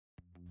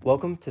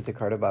Welcome to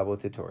Tecarta Bible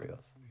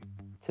Tutorials.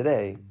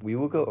 Today, we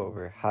will go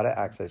over how to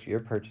access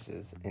your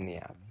purchases in the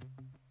app.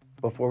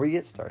 Before we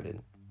get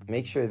started,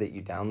 make sure that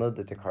you download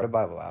the Tecarta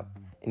Bible app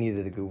in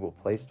either the Google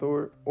Play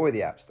Store or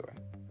the App Store.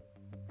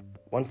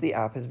 Once the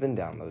app has been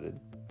downloaded,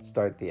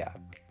 start the app.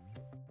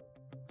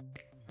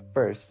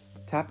 First,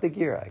 tap the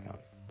gear icon.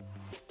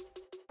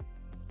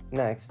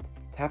 Next,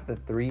 tap the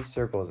three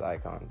circles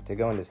icon to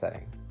go into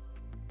settings.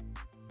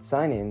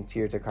 Sign in to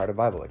your Tecarta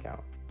Bible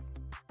account.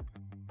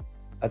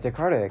 A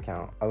Tecarta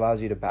account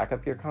allows you to back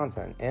up your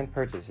content and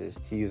purchases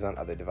to use on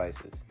other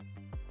devices.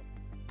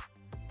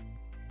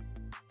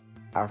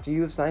 After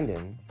you have signed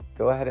in,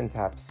 go ahead and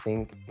tap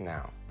Sync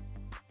Now.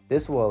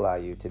 This will allow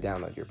you to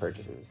download your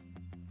purchases.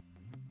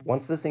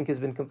 Once the sync has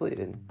been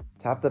completed,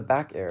 tap the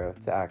back arrow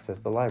to access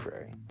the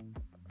library.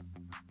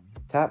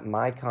 Tap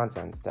My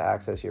Contents to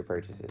access your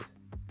purchases.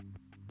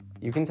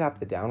 You can tap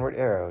the downward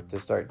arrow to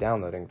start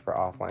downloading for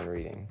offline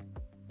reading.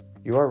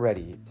 You are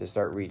ready to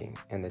start reading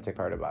in the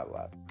Tecarta Bible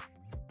app.